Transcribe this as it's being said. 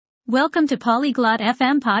Welcome to Polyglot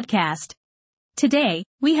FM podcast. Today,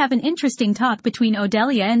 we have an interesting talk between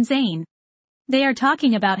Odelia and Zane. They are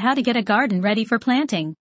talking about how to get a garden ready for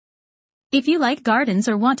planting. If you like gardens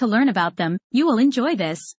or want to learn about them, you will enjoy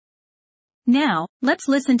this. Now, let's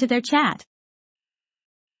listen to their chat.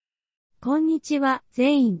 こんにちは、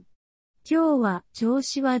ゼイン。今日は調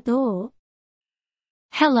子はどう？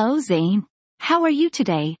 Hello, Zane. How are you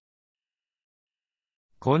today?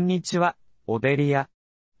 こんにちは、オデリア。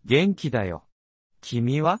元気だよ。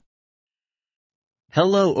君は？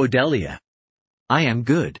 Hello, Odelia. I am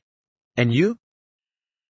good. And you?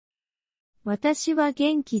 私は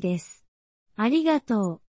元気です。ありが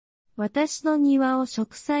とう。私の庭を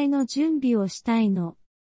植栽の準備をしたいの。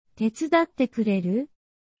手伝ってくれる？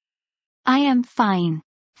 I am fine.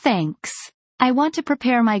 Thanks. I want to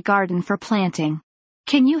prepare my garden for planting.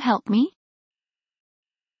 Can you help me?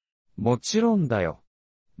 もちろんだよ。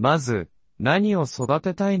まず、何を育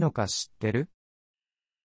てたいのか知ってる？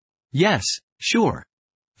 Yes, sure.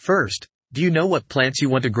 First, do you know what plants you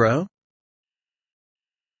want to grow?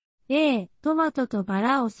 トマトとバ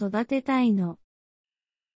ラを育てたいの。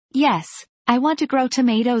Yes, I want to grow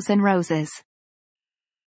tomatoes and roses.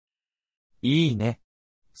 いいね。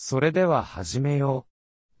それでは始めよ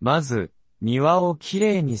う。まず、庭をき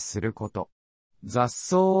れいにすること。雑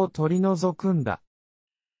草を取り除くんだ。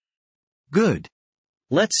Good.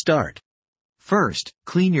 Let's start. First,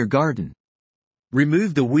 clean your garden.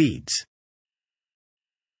 Remove the weeds.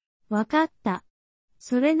 わかった。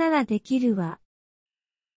それならできるわ。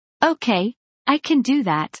Okay, I can do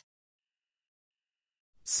that.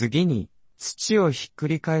 次に、土をひっく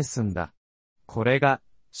り返すんだ。これが、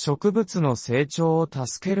植物の成長を助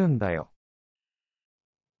けるんだよ。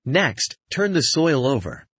Next, turn the soil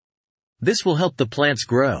over. This will help the plants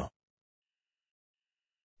grow.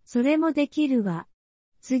 それもできるわ。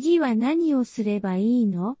次は何をすればいい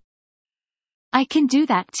の？ I can do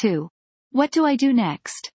that too. What do I do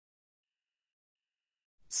next?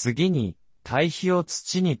 次に、堆肥を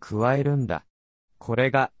土に加えるんだ。こ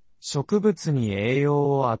れが、植物に栄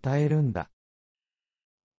養を与えるんだ。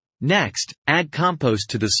Next, add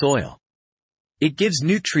compost to the soil. It gives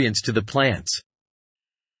nutrients to the plants.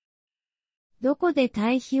 どこで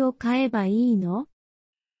堆肥を買えばいいの？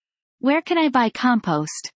 Where can I buy compost?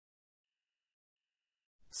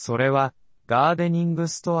 それは、ガーデニング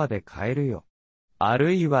ストアで買えるよ。あ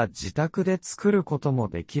るいは自宅で作ることも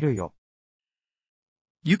できるよ。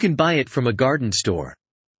You can buy it from a garden store.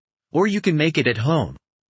 Or you can make it at home.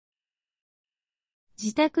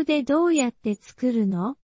 自宅でどうやって作る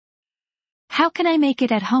の？ How can I make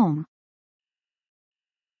it at home?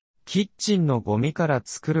 キッチンのゴミから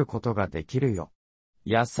作ることができるよ。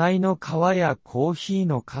野菜の皮やコーヒー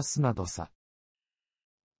のカスなどさ。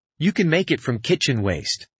You can make it from kitchen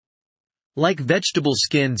waste. Like vegetable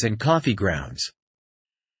skins and coffee grounds.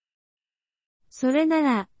 それな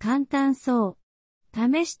ら簡単そう。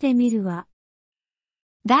試してみるわ。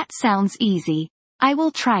That sounds easy. I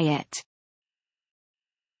will try it.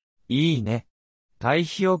 いいね。堆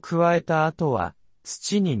肥を加えた後は、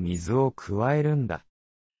土に水を加えるんだ。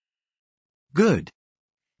Good.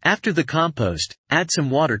 After the compost, add some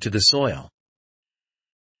water to the soil.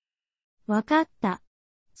 わかった。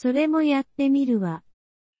それもやってみるわ。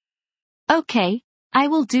Okay, I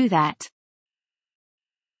will do that.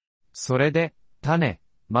 それで、種、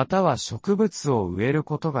または植物を植える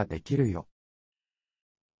ことができるよ。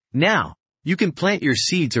Now, you can plant your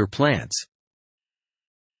seeds or plants.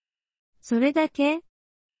 それだけ？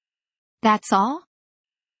 That's all?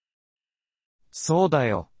 そうだ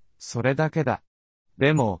よ。それだけだ。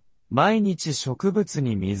でも、毎日植物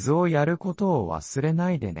に水をやることを忘れ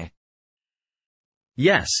ないでね。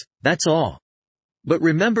Yes, that's all. But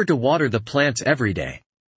remember to water the plants every day.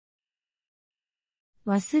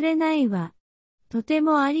 忘れないわ。とて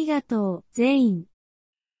もありがとう、ゼイン。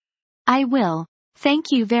I will.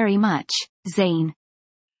 Thank you very much, Zane.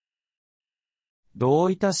 ど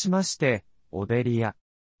ういたしまして、オデリア。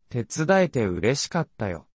手伝えて嬉しかった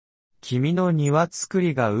よ。君の庭作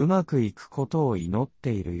りがうまくいくことを祈っ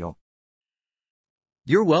ているよ。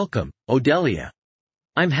You're welcome, Odelia.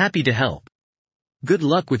 I'm happy to help. Good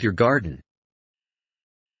luck with your garden.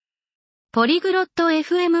 ポリグロット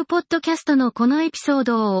FM ポッドキャストのこのエピソー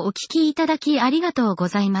ドをお聞きいただきありがとうご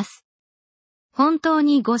ざいます。本当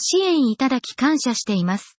にご支援いただき感謝してい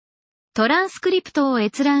ます。トランスクリプトを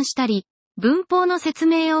閲覧したり、文法の説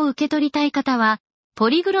明を受け取りたい方は、ポ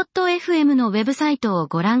リグロット FM のウェブサイトを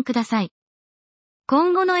ご覧ください。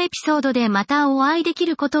今後のエピソードでまたお会いでき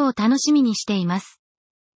ることを楽しみにしています。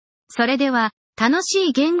それでは、楽し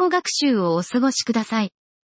い言語学習をお過ごしください。